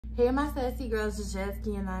Hey my sassy girls, it's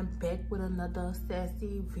Jasky and I'm back with another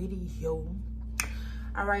sassy video.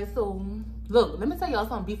 Alright, so look, let me tell y'all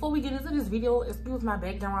something. Before we get into this video, excuse my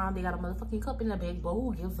background, they got a motherfucking cup in the back, but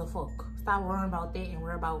who gives a fuck? Stop worrying about that and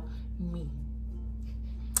worry about me.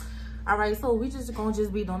 Alright, so we just gonna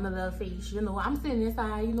be doing a little face. You know, I'm sitting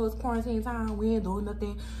inside, you know, it's quarantine time, we ain't doing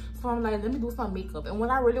nothing. So I'm like, let me do some makeup. And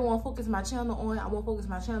what I really want to focus my channel on, I want to focus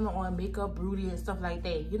my channel on makeup, beauty, and stuff like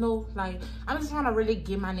that. You know, like, I'm just trying to really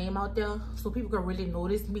get my name out there so people can really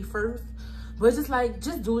notice me first. But it's just like,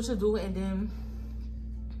 just do what you do, and then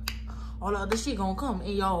all the other shit gonna come.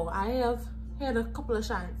 And y'all, I have had a couple of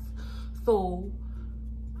shots. So,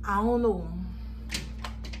 I don't know.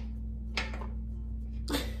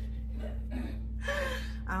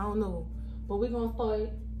 I don't know. But we're gonna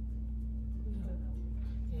start.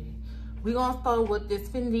 We're gonna start with this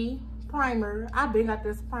Fendi primer. I've been got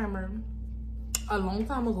this primer a long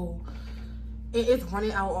time ago. It's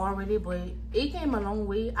running out already, but it came a long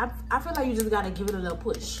way. I feel like you just gotta give it a little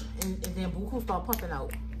push, and then Buku start pumping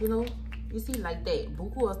out. You know, you see, like that.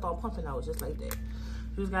 Buku will start pumping out just like that.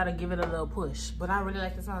 You just gotta give it a little push. But I really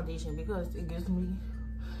like this foundation because it gives me.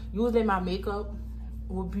 Usually my makeup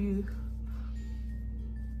would be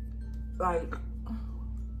like,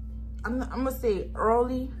 I'm gonna say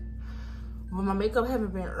early. But my makeup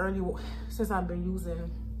haven't been early since I've been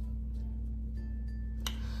using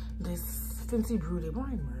this Fenty Beauty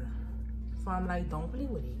primer. So I'm like, don't play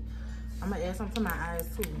with it. I'm gonna add some to my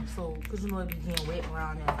eyes too. So, cause you know it be getting wet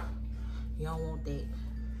around there. You don't want that.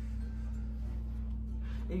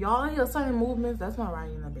 If y'all hear certain movements, that's my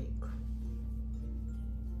right in the back.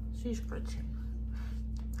 She's stretching.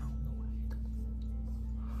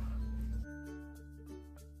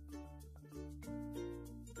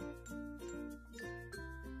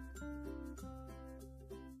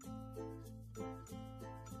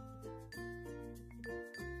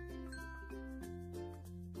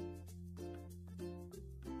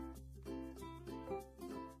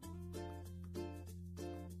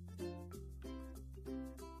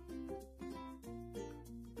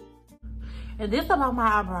 And this about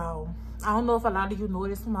my eyebrow. I don't know if a lot of you know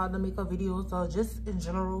this from my other makeup videos or just in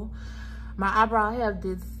general. My eyebrow have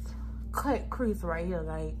this cut crease right here.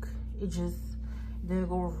 Like, it just, then it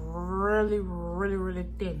goes really, really, really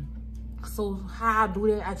thin. So how I do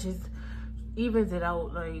that, I just evens it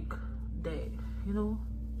out like that, you know?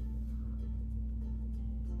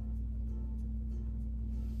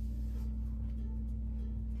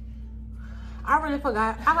 I really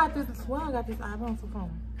forgot. I got this, where I got this eyebrow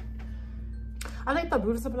from? I think the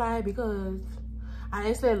beauty supply, because I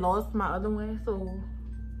actually lost my other one, so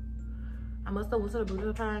I must have went to the beauty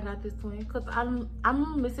supply and got this one. Cause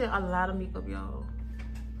I'm missing a lot of makeup, y'all.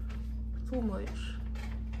 Too much.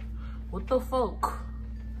 What the fuck?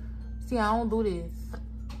 See, I don't do this.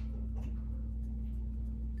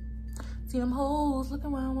 See them hoes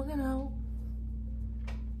looking while I'm looking out.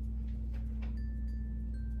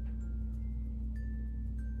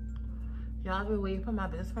 Y'all been waiting for my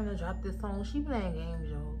best friend to drop this song. She playing games,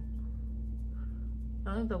 y'all.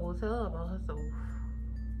 Y'all need to go tell her about herself.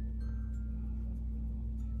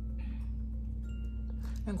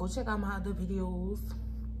 And go check out my other videos.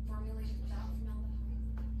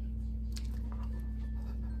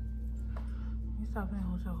 Stop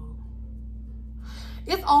playing with y'all.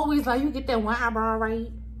 It's always like you get that one eyebrow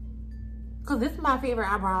right. Cause this is my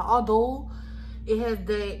favorite eyebrow. Although it has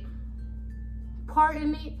that part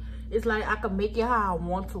in it. It's like I can make it how I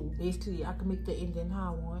want to. Basically, I can make the ending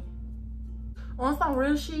how I want. On some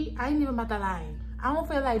real shit, I ain't even about to lie. I don't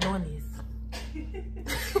feel like doing this.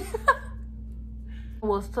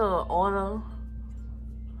 Was to order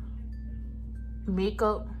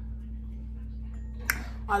makeup.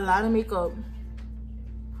 A lot of makeup.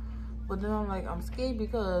 But then I'm like, I'm scared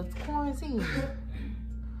because quarantine.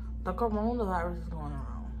 The coronavirus is going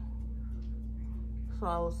around. So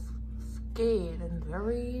I was scared and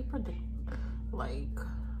very predictable. Like,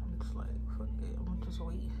 I'm just like, fuck it, I'm gonna just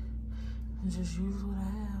wait and just use what I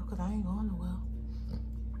have, because I ain't going nowhere.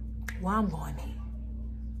 Well, I'm going in.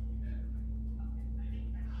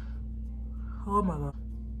 Oh my god.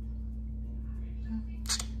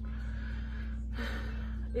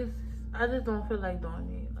 I just don't feel like doing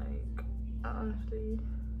it. Like, I honestly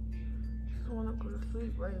just want to go to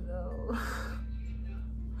sleep right now.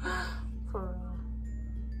 For real.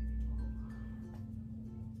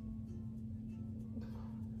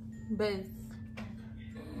 But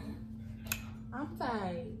I'm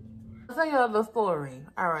tired. I'll tell you the story.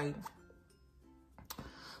 Alright.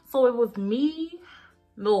 So it was me.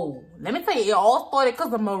 No. Let me tell you, it all started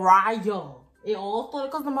because of Mariah. It all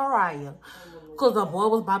started because of Mariah. Because the boy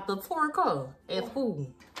was about to twerk her at school.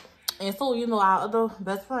 And so, you know, our other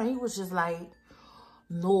best friend, he was just like,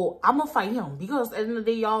 no, I'm gonna fight him. Because at the end of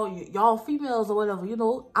the day, y'all females or whatever, you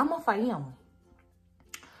know, I'm gonna fight him.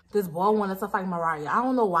 This boy wanted to fight Mariah. I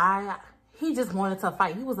don't know why. He just wanted to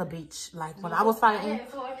fight. He was a bitch. Like, when I was fighting.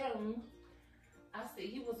 I said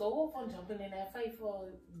he was old from jumping in that fight for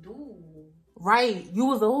a dude. Right. You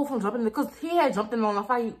was old from jumping in. Because he had jumped in on a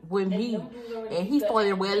fight with me. And he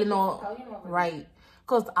started wailing on. Right.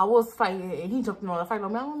 Because I was fighting and he jumped in on a fight.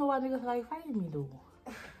 Like, I don't know why niggas like fighting me, though.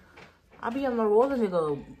 I be on the roller,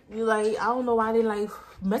 nigga. You like, I don't know why they like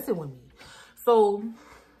messing with me. So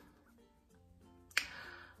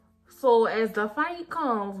as the fight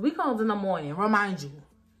comes, we comes in the morning. Remind you,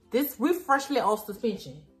 we freshly off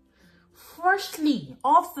suspension. Freshly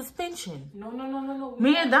off suspension. No.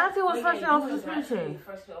 Me and Dante was freshly off suspension.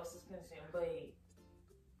 Freshly off suspension, but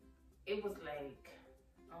it was like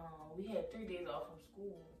we had 3 days off from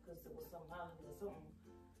school because it was some holiday or something.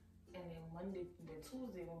 And then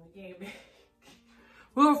Tuesday when we came back.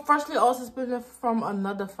 We were freshly all suspended from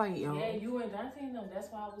another fight, yo. Yeah, you and Dante know. That's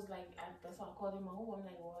why I was like, that's why I called him a hoe. I'm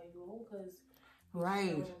like, well, you a hoe because right.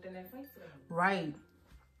 In that fight for him. Right.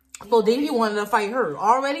 So then he wanted to fight her.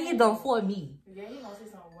 Already he done fought me. Yeah, he gonna say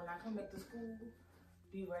something. When I come back to school,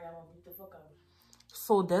 be right, I'm gonna beat the fuck out of you.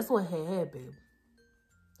 So that's what had happened.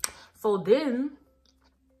 So then,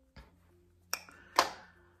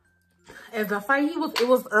 as the fight, it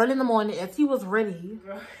was early in the morning, as he was ready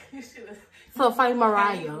to fight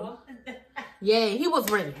Mariah. Yeah, he was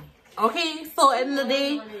ready. Okay, so at the end of the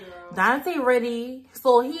day, Dante ready.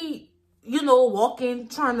 So he, you know, walking,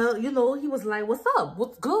 trying to, you know, he was like, what's up?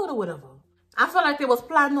 What's good or whatever. I feel like they was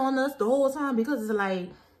plotting on us the whole time because it's like,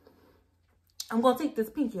 I'm going to take this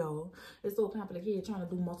pink, y'all. It's so complicated trying to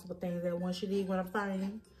do multiple things at once. You need what I'm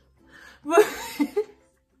saying?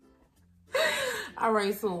 All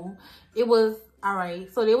right, so it was, all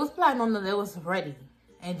right. So they was plotting on us. They was ready.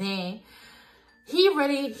 And then he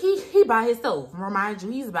ready, he by himself. Remind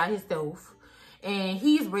you, he's by himself. And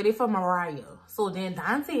he's ready for Mariah. So then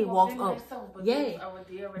Dante walks up. Yeah,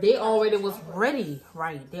 they already was ready.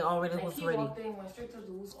 Right, they already was ready. He walked in, went straight to the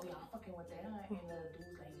dudes. Oh, y'all fucking with that, huh? And the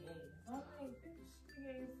dude's like, hey. I'm like, bitch, you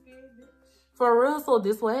ain't scared, bitch. For real, so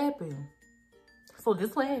this what happened.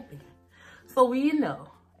 So we know.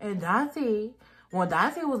 And Dante, when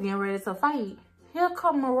Dante was getting ready to fight, here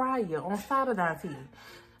come Mariah on side of Dante.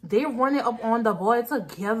 They running up on the boy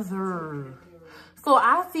together. So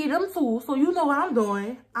I see them too. So you know what I'm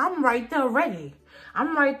doing. I'm right there ready.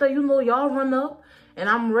 I'm right there, you know, y'all run up. And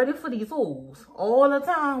I'm ready for these hoes. All the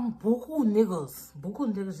time, buku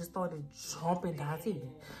niggas just started jumping Dante.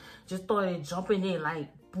 Just started jumping in like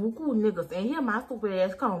buku niggas. And here my stupid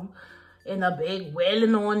ass come in a bag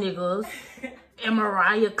wailing on niggas. And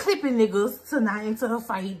Mariah clipping niggas tonight into the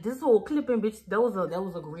fight. This whole clipping, bitch, that was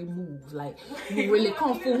a great move. Like, you really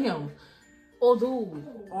come for him. Oh, dude,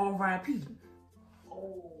 R.I.P.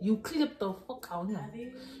 Oh. You clipped the fuck out of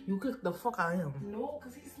him. You clipped the fuck out of him. No,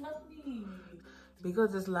 because he slapped me.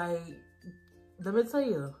 Because it's like, let me tell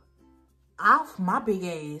you, my big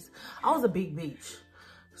ass, I was a big bitch.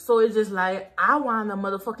 So it's just like, I wound up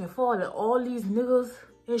motherfucking falling. All these niggas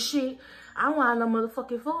and shit, I wound up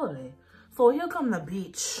motherfucking falling. So here come the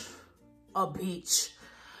bitch. A bitch.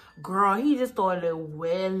 Girl, he just started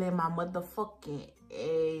wailing my motherfucking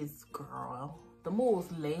ass, girl. The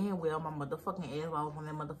most laying well my motherfucking ass while I was on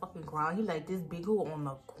that motherfucking ground. He like this big hole on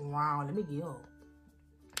the ground. Let me get up.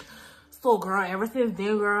 So, girl, ever since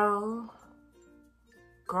then, girl,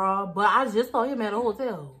 but I just saw him at a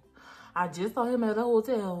hotel.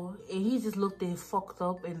 And he just looked there fucked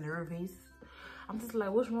up and nervous. I'm just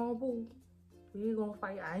like, what's wrong, boo? We ain't gonna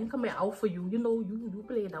fight. I ain't coming out for you. You know, you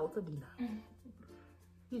played out to me now.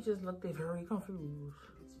 He just looked there very confused.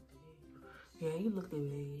 Yeah, he looked at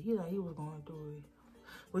it. He like he was going through it.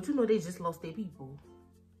 But you know, they just lost their people.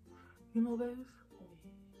 You know, guys?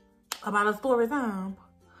 About a story time.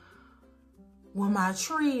 When my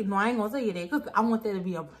tree, no, I ain't gonna tell you that because I want that to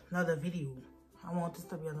be another video. I want this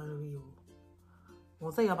to be another video. I'm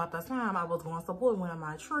gonna tell you about the time I was going to support one of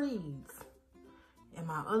my trees. And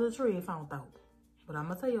my other tree found out. But I'm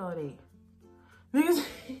gonna tell y'all that. Niggas.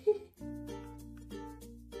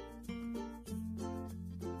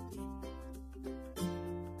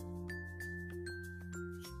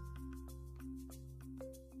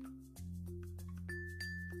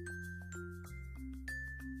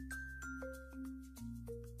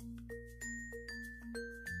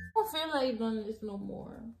 I don't feel like doing this no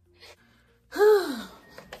more.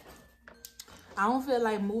 I don't feel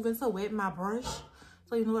like moving to wet my brush.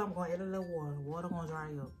 So you know what? I'm going to add a little water. Water going to dry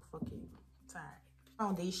up. Fuck it. Sorry.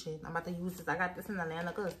 Foundation. I'm about to use this. I got this in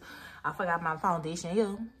Atlanta because I forgot my foundation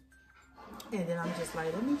here. And then I'm just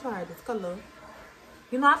like, let me try this color.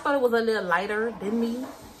 You know, I thought it was a little lighter than me.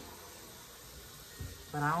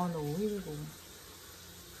 But I don't know where to go.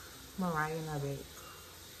 Mariah in her back.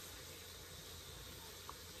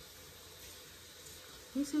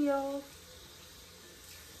 You see y'all?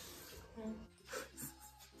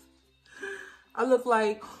 I look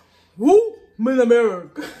like, woo, Middle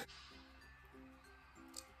America.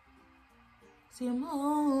 See them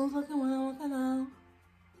all looking when I'm walking out.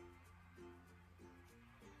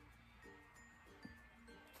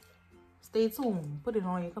 Stay tuned. Put it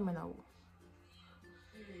on, you're coming out.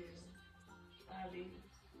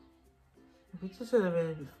 Bitch, it should have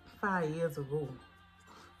been 5 years ago.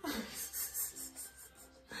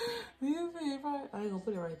 I ain't gonna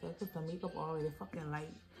put it right there because the makeup already fucking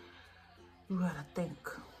light. You gotta think.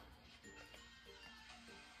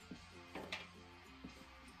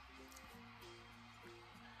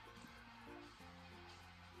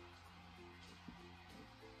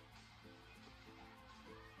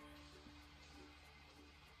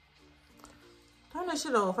 Turn that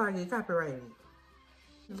shit off if I get copyrighted.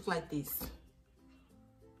 It look like this.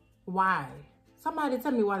 Why? Somebody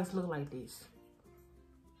tell me why this look like this.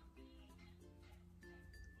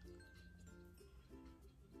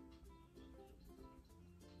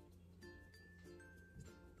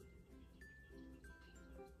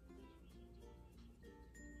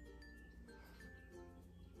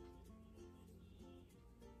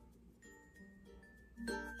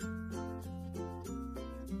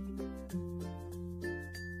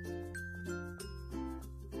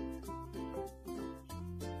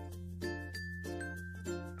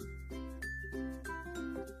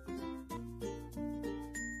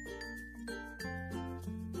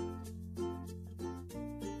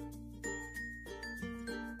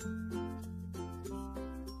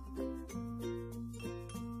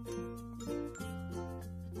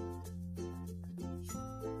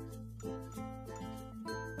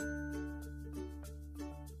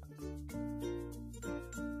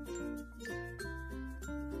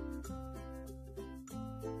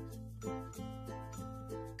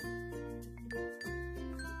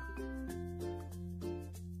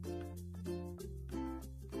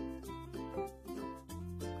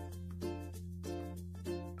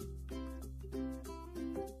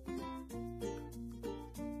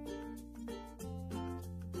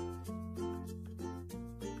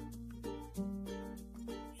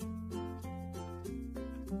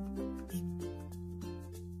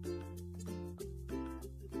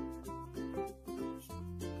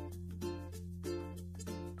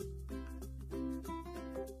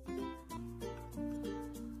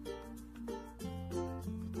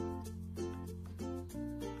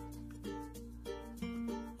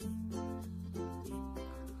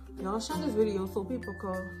 Y'all share this video so people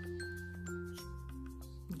can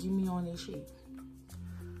give me on their shit.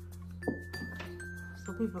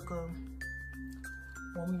 So people can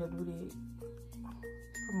want me to do that,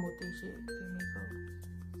 promote their shit, their makeup.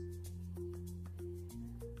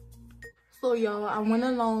 So y'all, I went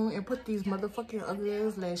along and put these motherfucking ugly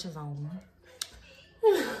ass lashes on.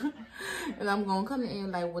 And I'm gonna come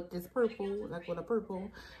in like with this purple, like with a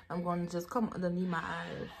purple. I'm gonna just come underneath my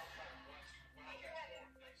eyes.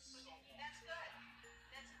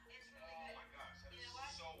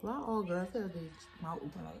 Why all girls have their mouth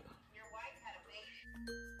open like?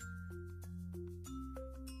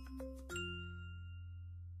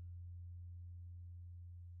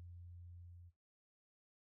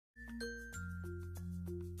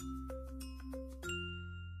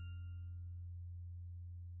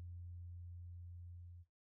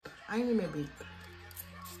 I ain't even big.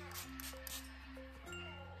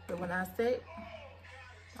 But when I set,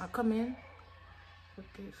 I come in with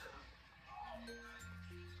this.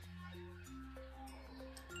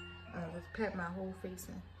 And just pat my whole face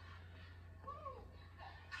in.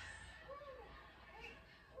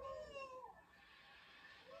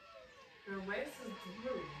 Your waist is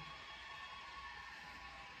blue.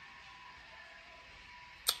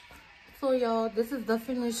 So y'all, this is the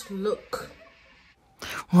finished look.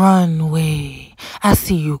 Runway, I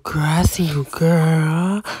see you, girl. I see you,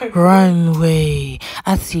 girl. Runway,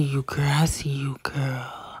 I see you, girl. I see you,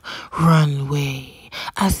 girl. Runway,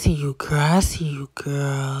 I see you, girl. I see you,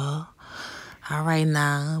 girl. All right,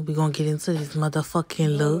 now we gonna get into this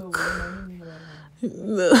motherfucking look.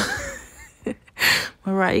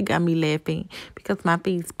 Mariah got me laughing because my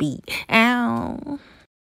face beat. Ow.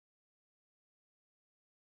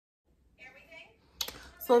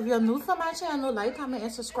 So if you're new to my channel, like, comment,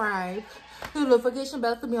 and subscribe. Hit the notification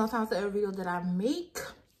bell to be on time for every video that I make.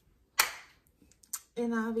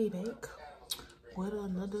 And I'll be back with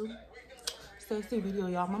another sexy video,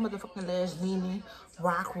 y'all. My motherfucking lash leaning,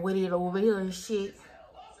 rock with it over here and shit.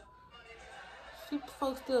 Shit, the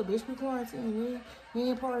fuck still, bitch. We quarantined. We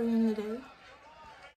ain't partying today.